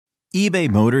eBay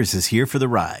Motors is here for the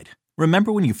ride.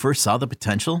 Remember when you first saw the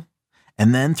potential?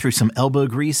 And then through some elbow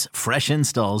grease, fresh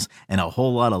installs, and a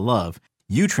whole lot of love,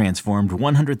 you transformed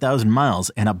 100,000 miles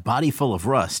and a body full of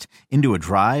rust into a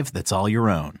drive that's all your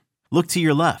own. Look to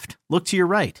your left. Look to your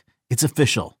right. It's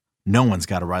official. No one's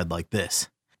got a ride like this.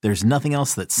 There's nothing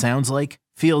else that sounds like,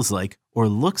 feels like, or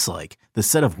looks like the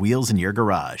set of wheels in your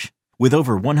garage. With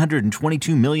over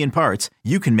 122 million parts,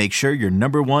 you can make sure your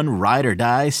number one ride or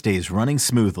die stays running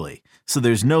smoothly. So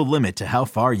there's no limit to how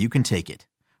far you can take it.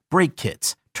 Brake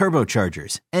kits,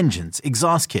 turbochargers, engines,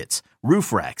 exhaust kits,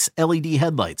 roof racks, LED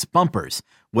headlights, bumpers,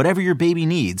 whatever your baby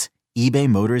needs, eBay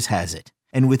Motors has it.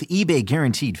 And with eBay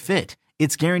Guaranteed Fit,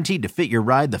 it's guaranteed to fit your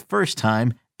ride the first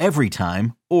time, every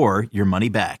time, or your money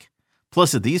back.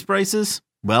 Plus at these prices,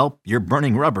 well, you're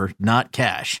burning rubber, not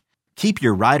cash. Keep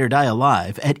your ride or die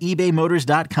alive at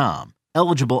ebaymotors.com.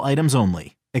 Eligible items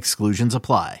only. Exclusions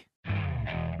apply.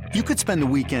 You could spend the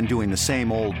weekend doing the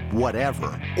same old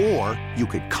whatever, or you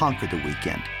could conquer the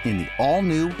weekend in the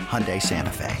all-new Hyundai Santa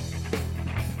Fe.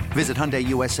 Visit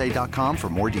HyundaiUSA.com for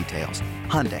more details.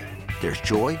 Hyundai, there's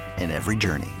joy in every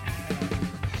journey.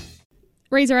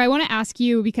 Razor, I want to ask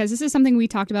you, because this is something we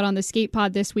talked about on the Skate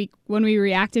Pod this week when we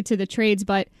reacted to the trades,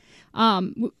 but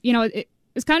it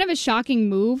was kind of a shocking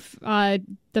move,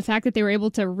 the fact that they were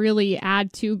able to really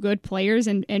add two good players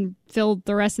and fill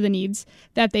the rest of the needs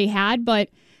that they had. But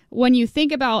when you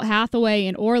think about Hathaway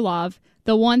and Orlov,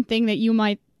 the one thing that you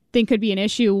might think could be an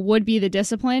issue would be the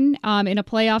discipline. In a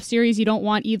playoff series, you don't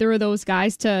want either of those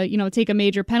guys to, take a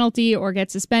major penalty or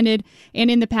get suspended.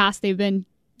 And in the past, they've been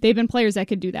players that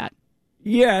could do that.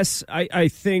 Yes, I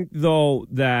think, though,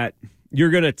 that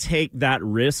you're going to take that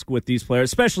risk with these players,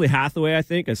 especially Hathaway,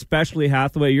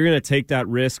 You're going to take that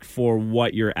risk for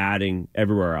what you're adding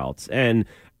everywhere else. And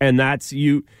that's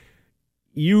you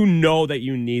know that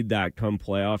you need that come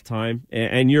playoff time,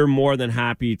 and you're more than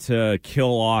happy to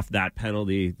kill off that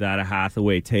penalty that a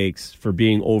Hathaway takes for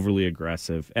being overly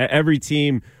aggressive. Every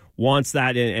team wants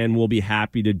that and will be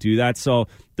happy to do that. So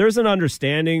there's an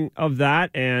understanding of that,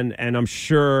 and I'm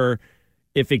sure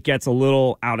if it gets a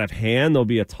little out of hand, there'll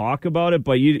be a talk about it.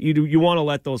 But you want to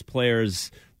let those players,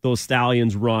 those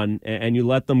stallions, run, and you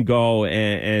let them go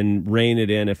and rein it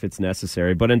in if it's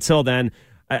necessary. But until then,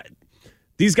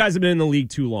 these guys have been in the league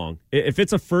too long. If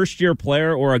it's a first-year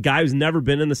player or a guy who's never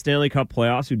been in the Stanley Cup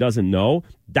playoffs who doesn't know,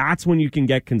 that's when you can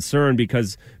get concerned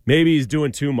because maybe he's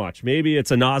doing too much. Maybe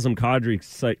it's a Nazem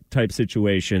Kadri type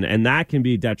situation, and that can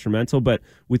be detrimental. But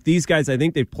with these guys, I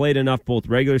think they've played enough both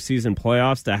regular season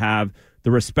playoffs to have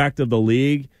the respect of the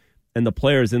league and the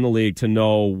players in the league to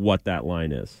know what that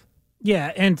line is.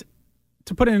 Yeah, and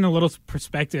to put it in a little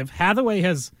perspective, Hathaway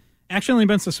has actually only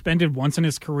been suspended once in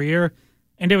his career,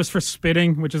 and it was for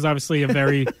spitting, which is obviously a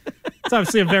very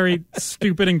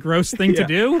stupid and gross thing to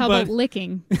do. How about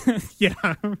licking? Yeah,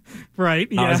 right.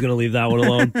 Yeah. I was going to leave that one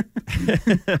alone.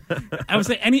 I would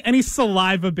say any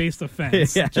saliva-based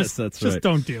offense. Yes, just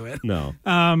don't do it. No.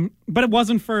 But it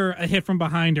wasn't for a hit from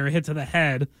behind or a hit to the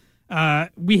head.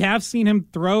 We have seen him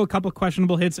throw a couple of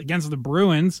questionable hits against the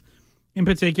Bruins. In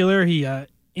particular, he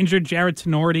injured Jared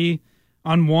Tenorti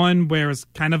on one where it was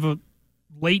kind of a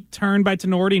late turn by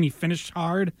Tenorti, and he finished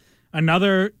hard.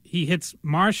 Another, he hits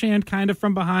Marchand kind of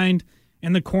from behind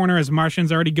in the corner as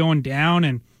Marchand's already going down,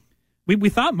 and we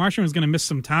thought Marchand was going to miss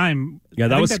some time. Yeah,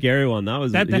 that was a scary one. That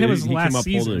was last season. He came up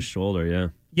season. holding his shoulder, yeah.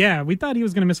 Yeah, we thought he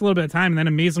was going to miss a little bit of time, and then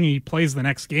amazingly he plays the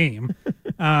next game.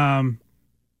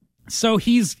 So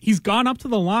he's gone up to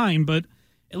the line, but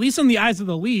at least in the eyes of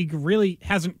the league, really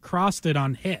hasn't crossed it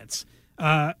on hits.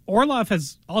 Orlov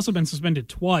has also been suspended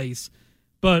twice,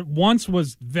 but once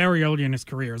was very early in his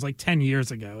career. It was like 10 years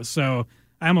ago. So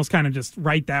I almost kind of just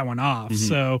write that one off. Mm-hmm.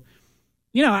 So,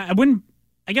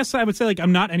 I guess I would say like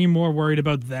I'm not any more worried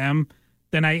about them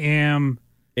than I am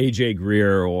AJ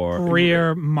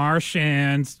Greer,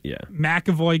 Marchand. Yeah.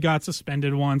 McAvoy got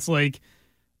suspended once. Like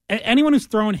anyone who's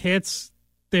throwing hits,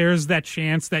 there's that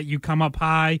chance that you come up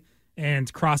high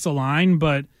and cross a line.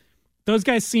 But those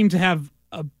guys seem to have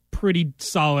a pretty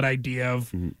solid idea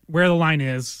of where the line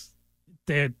is.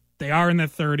 They are in their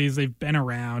 30s. They've been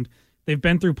around. They've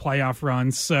been through playoff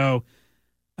runs. So,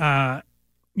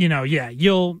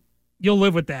 you'll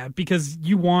live with that because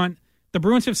the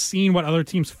Bruins have seen what other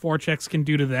teams' forechecks can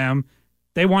do to them.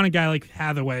 They want a guy like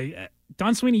Hathaway.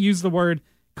 Don Sweeney used the word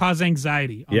cause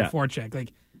anxiety on the forecheck.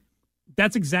 Like,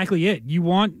 that's exactly it. You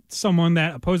want someone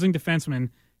that opposing defensemen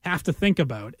have to think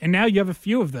about. And now you have a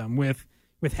few of them with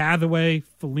Hathaway,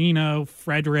 Foligno,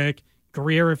 Frederick,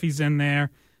 Greer if he's in there.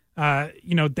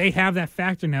 They have that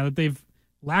factor now that they've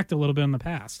lacked a little bit in the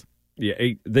past. Yeah,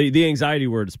 the anxiety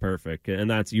word is perfect, and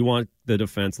that's you want the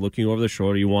defense looking over the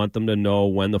shoulder. You want them to know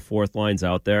when the fourth line's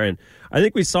out there, and I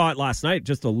think we saw it last night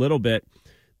just a little bit.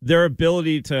 Their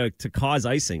ability to cause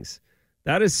icings.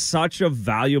 That is such a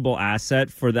valuable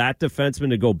asset for that defenseman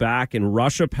to go back and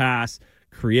rush a pass,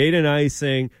 create an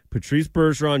icing. Patrice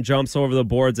Bergeron jumps over the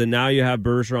boards, and now you have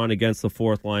Bergeron against the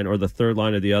fourth line or the third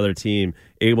line of the other team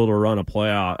able to run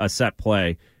a set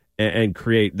play. And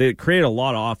they created a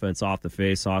lot of offense off the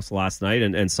face-offs last night,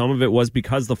 and some of it was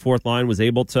because the fourth line was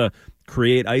able to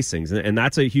create icings, and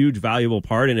that's a huge, valuable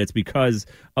part, and it's because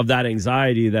of that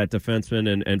anxiety that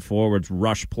defensemen and forwards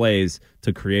rush plays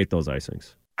to create those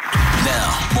icings.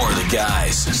 Now, more of the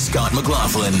guys, Scott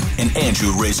McLaughlin and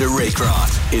Andrew Razor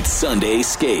Raycroft. It's Sunday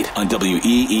Skate on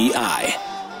WEEI.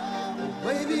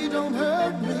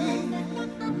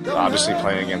 Obviously,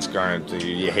 playing against Garnet,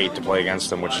 you hate to play against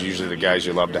them, which is usually the guys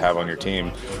you love to have on your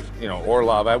team. You know,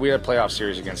 Orlov, we had a playoff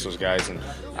series against those guys, and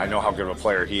I know how good of a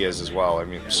player he is as well. I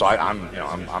mean, so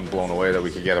I'm blown away that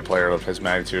we could get a player of his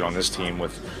magnitude on this team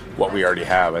with what we already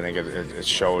have. I think it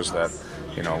shows that,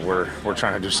 you know, we're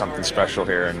trying to do something special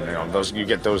here, and you know, you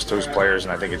get those players,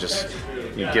 and I think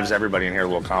it gives everybody in here a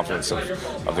little confidence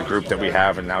of the group that we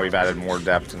have, and now we've added more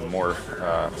depth and more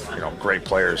great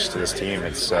players to this team.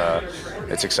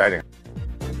 It's exciting.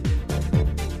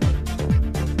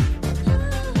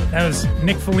 That was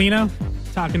Nick Foligno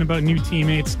talking about new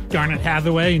teammates Garnet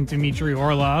Hathaway and Dmitry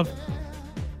Orlov.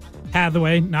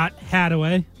 Hathaway, not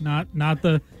Hathaway, not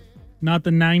the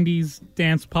 90s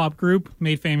dance pop group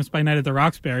made famous by Night at the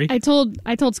Roxbury. I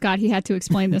told Scott he had to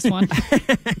explain this one.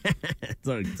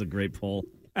 It's a great poll.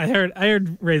 I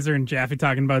heard Razor and Jaffe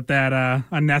talking about that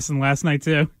on Nesson last night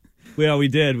too. Well, we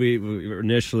did. We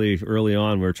initially, early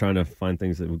on, we were trying to find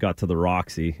things that we got to the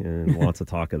Roxy, and lots of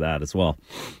talk of that as well.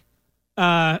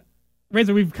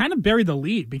 Razor, we've kind of buried the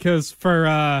lead because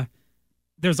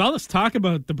there's all this talk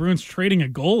about the Bruins trading a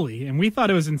goalie, and we thought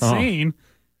it was insane. Oh.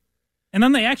 And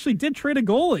then they actually did trade a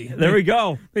goalie. There we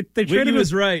go. They traded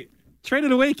was right.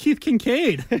 Traded away Keith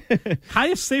Kincaid,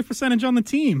 highest save percentage on the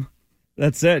team.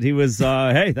 That's it. He was.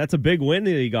 Hey, that's a big win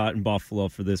that he got in Buffalo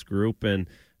for this group, and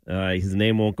his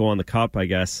name won't go on the cup, I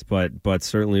guess, but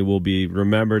certainly will be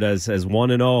remembered as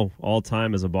 1-0 all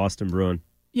time as a Boston Bruin.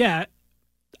 Yeah,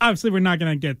 obviously we're not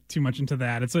going to get too much into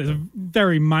that. It's a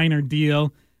very minor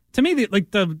deal. To me,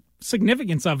 the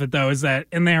significance of it, though, is that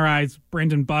in their eyes,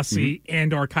 Brendan Bussey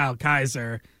and or Kyle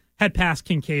Kaiser had passed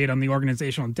Kincaid on the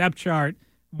organizational depth chart.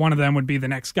 One of them would be the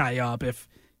next guy up if,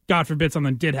 God forbid,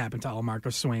 something did happen to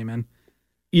Marcus Swayman.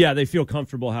 Yeah, they feel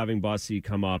comfortable having Bussey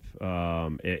come up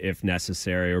if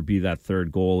necessary or be that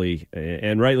third goalie,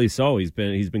 and rightly so. He's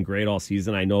been great all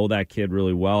season. I know that kid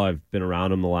really well. I've been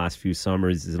around him the last few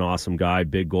summers. He's an awesome guy,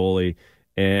 big goalie,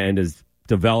 and is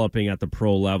developing at the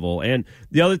pro level. And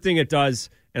the other thing it does,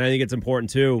 and I think it's important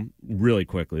too, really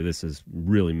quickly, this is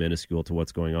really minuscule to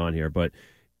what's going on here, but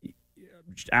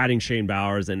adding Shane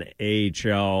Bowers, an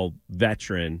AHL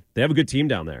veteran, they have a good team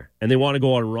down there, and they want to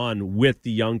go on a run with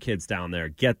the young kids down there,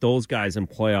 get those guys in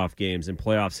playoff games and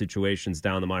playoff situations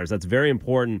down the minors. That's very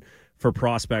important for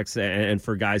prospects and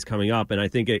for guys coming up, and I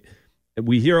think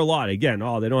we hear a lot, again,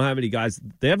 they don't have any guys.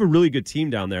 They have a really good team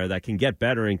down there that can get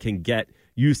better and can get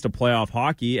used to playoff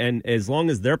hockey, and as long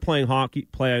as they're playing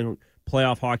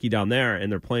playoff hockey down there and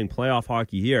they're playing playoff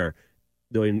hockey here,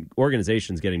 the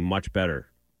organization's getting much better.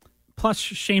 Plus,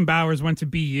 Shane Bowers went to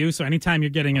BU, so anytime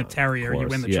you're getting a Terrier, you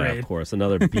win the trade. Yeah, of course.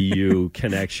 Another BU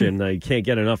connection. You can't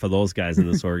get enough of those guys in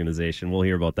this organization. We'll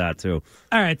hear about that, too.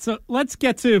 All right, so let's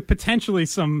get to potentially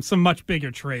some much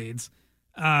bigger trades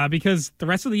because the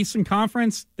rest of the Eastern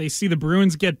Conference, they see the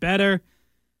Bruins get better.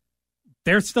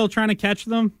 They're still trying to catch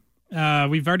them.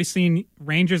 We've already seen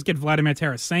Rangers get Vladimir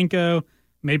Tarasenko.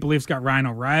 Maple Leafs got Ryan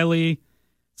O'Reilly.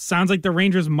 Sounds like the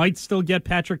Rangers might still get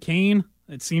Patrick Kane.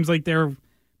 It seems like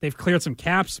they've cleared some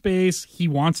cap space. He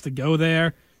wants to go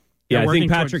there. Yeah, I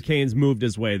think Patrick Kane's moved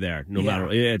his way there. No matter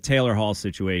a Taylor Hall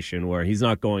situation where he's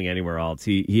not going anywhere else.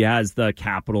 He has the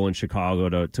capital in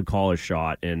Chicago to call his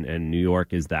shot, and New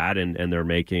York is that, and they're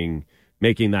making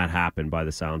that happen by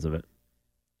the sounds of it.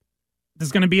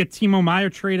 There's going to be a Timo Meier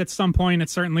trade at some point. It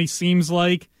certainly seems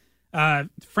like.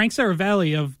 Frank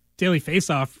Saravelli of Daily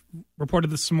Faceoff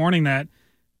reported this morning that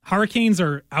Hurricanes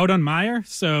are out on Meier,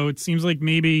 so it seems like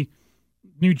maybe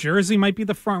New Jersey might be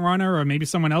the front runner, or maybe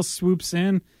someone else swoops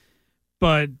in.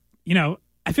 But,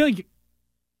 I feel like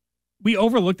we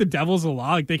overlook the Devils a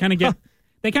lot. Like they kind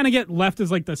of get left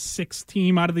as like the sixth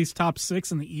team out of these top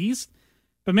six in the East.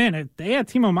 But man, if they had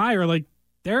Timo Meier, like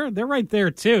they're right there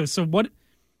too. So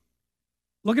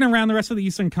looking around the rest of the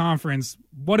Eastern Conference,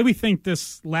 what do we think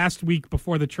this last week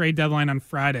before the trade deadline on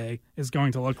Friday is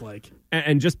going to look like?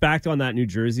 And just back on that New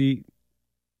Jersey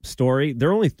story,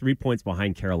 they're only 3 points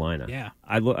behind Carolina. Yeah,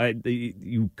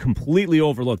 you completely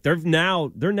overlooked. They're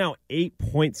now 8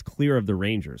 points clear of the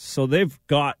Rangers, so they've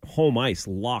got home ice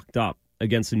locked up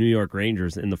against the New York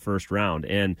Rangers in the first round,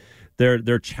 and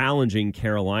they're challenging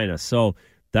Carolina. So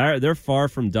they're far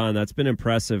from done. That's been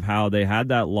impressive how they had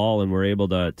that lull and were able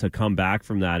to come back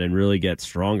from that and really get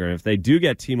stronger. And if they do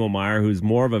get Timo Meier, who's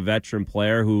more of a veteran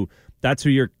player, that's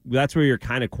where you're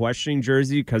kind of questioning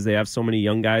Jersey because they have so many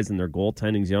young guys and their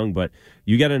goaltending's young. But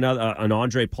you get an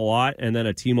Andre Palat and then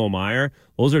a Timo Meier.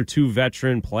 Those are two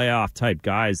veteran playoff type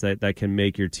guys that can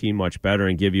make your team much better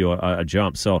and give you a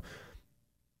jump. So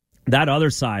that other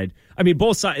side, I mean,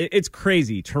 both sides, it's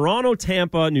crazy. Toronto,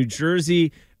 Tampa, New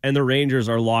Jersey, and the Rangers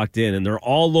are locked in, and they're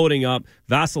all loading up.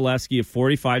 Vasilevsky, a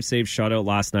 45-save shutout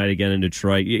last night again in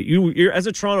Detroit. You're, as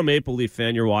a Toronto Maple Leaf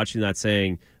fan, you're watching that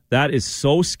saying, that is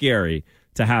so scary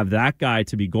to have that guy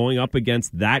to be going up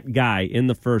against that guy in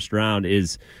the first round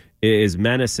is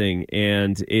menacing,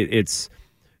 and it's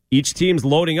each team's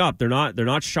loading up. They're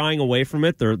not shying away from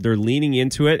it. They're leaning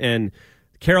into it, and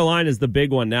Carolina is the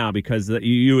big one now because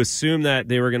you assume that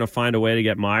they were going to find a way to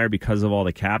get Meier because of all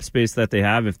the cap space that they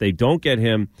have. If they don't get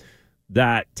him,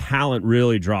 that talent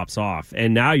really drops off.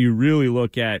 And now you really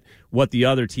look at what the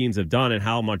other teams have done and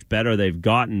how much better they've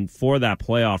gotten for that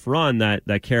playoff run,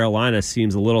 that Carolina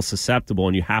seems a little susceptible,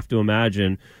 and you have to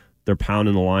imagine they're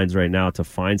pounding the lines right now to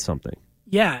find something.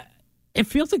 Yeah, it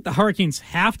feels like the Hurricanes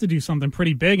have to do something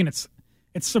pretty big, and it's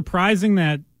surprising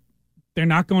that they're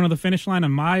not going to the finish line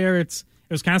on Meier. It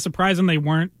was kind of surprising they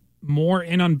weren't more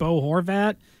in on Bo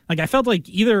Horvat. Like, I felt like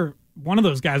either one of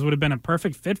those guys would have been a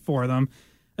perfect fit for them,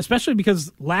 especially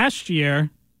because last year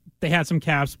they had some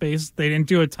cap space. They didn't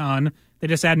do a ton. They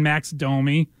just had Max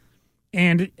Domi,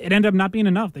 and it ended up not being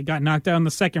enough. They got knocked out in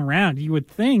the second round. You would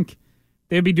think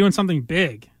they'd be doing something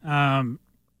big. The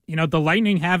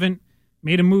Lightning haven't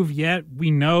made a move yet.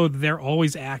 We know they're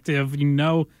always active. You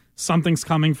know something's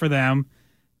coming for them.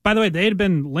 By the way, they had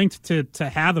been linked to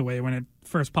Hathaway when it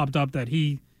first popped up that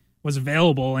he was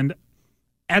available, and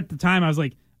at the time I was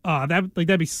like, "Oh, that'd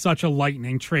be such a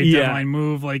Lightning trade deadline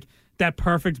move, like that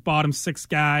perfect bottom six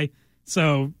guy."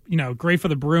 So great for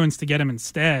the Bruins to get him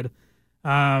instead.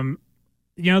 The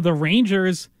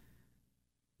Rangers,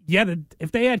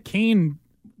 if they had Kane,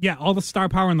 all the star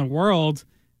power in the world,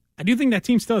 I do think that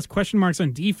team still has question marks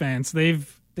on defense. They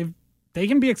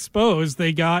can be exposed.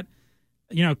 They got.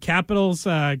 Capitals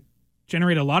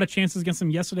generated a lot of chances against them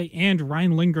yesterday, and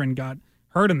Ryan Lindgren got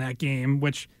hurt in that game,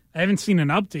 which I haven't seen an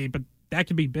update, but that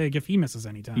could be big if he misses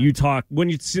any time.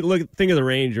 Think of the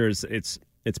Rangers, it's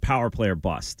power play or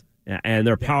bust, and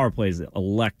their power play is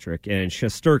electric, and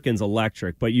Shesterkin's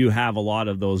electric, but you have a lot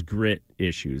of those grit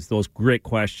issues, those grit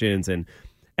questions, and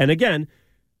again,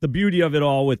 the beauty of it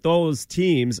all with those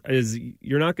teams is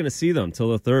you're not going to see them till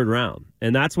the third round.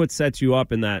 And that's what sets you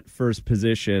up in that first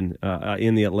position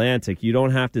in the Atlantic. You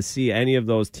don't have to see any of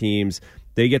those teams.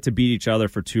 They get to beat each other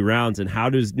for 2 rounds. And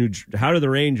how do the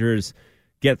Rangers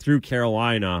get through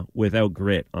Carolina without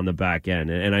grit on the back end?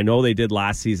 And I know they did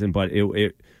last season, but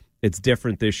it's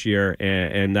different this year.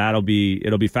 And it'll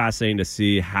be fascinating to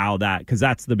see how because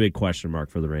that's the big question mark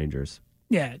for the Rangers.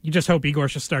 Yeah, you just hope Igor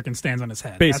Shesterkin stands on his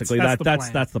head. Basically,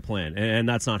 that's the plan, and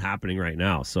that's not happening right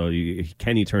now. So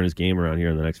can he turn his game around here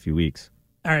in the next few weeks?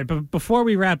 All right, but before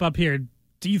we wrap up here,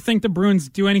 do you think the Bruins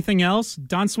do anything else?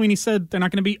 Don Sweeney said they're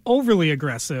not going to be overly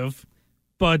aggressive,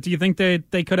 but do you think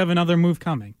they could have another move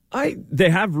coming? They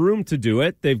have room to do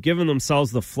it. They've given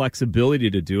themselves the flexibility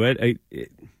to do it.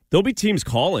 There'll be teams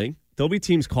calling.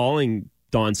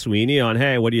 Don Sweeney on,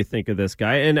 hey, what do you think of this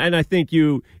guy? And I think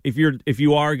if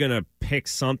you are going to pick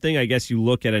something, I guess you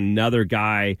look at another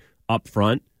guy up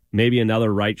front, maybe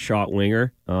another right shot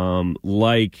winger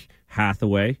like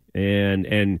Hathaway,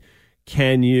 and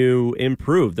can you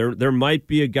improve? There might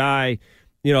be a guy,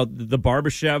 the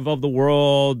Barbashev of the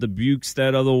world, the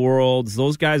Bukestad of the world.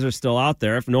 Those guys are still out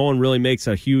there. If no one really makes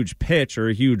a huge pitch or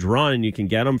a huge run, and you can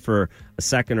get them for a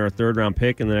second or a third round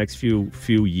pick in the next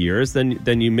few years,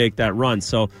 then you make that run.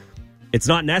 So it's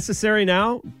not necessary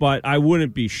now, but I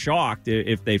wouldn't be shocked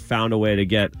if they found a way to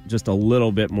get just a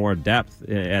little bit more depth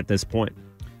at this point.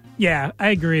 Yeah, I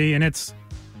agree, and it's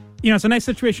a nice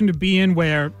situation to be in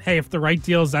where, hey, if the right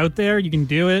deal's out there, you can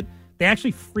do it. They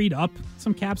actually freed up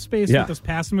some cap space with this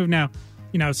pass move. Now,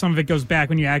 some of it goes back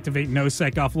when you activate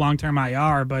Nosek off long-term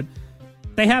IR, but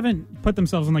they haven't put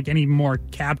themselves in like any more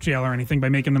cap jail or anything by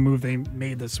making the move they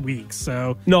made this week.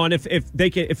 So no, and if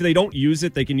they don't use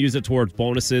it, they can use it towards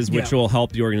bonuses, which will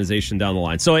help the organization down the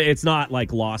line. So it's not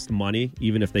like lost money,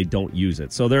 even if they don't use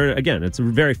it. So it's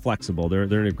very flexible. They're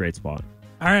in a great spot.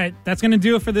 All right, that's going to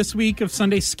do it for this week of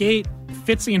Sunday Skate.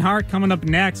 Fitzy and Hart coming up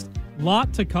next.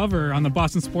 Lot to cover on the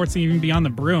Boston sports team, even beyond the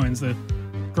Bruins. The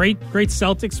great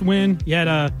Celtics win. You had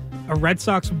a Red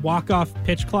Sox walk-off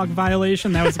pitch clock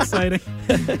violation. That was exciting.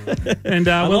 And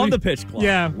I love the pitch clock.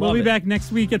 Yeah, we'll be back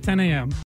next week at 10 a.m.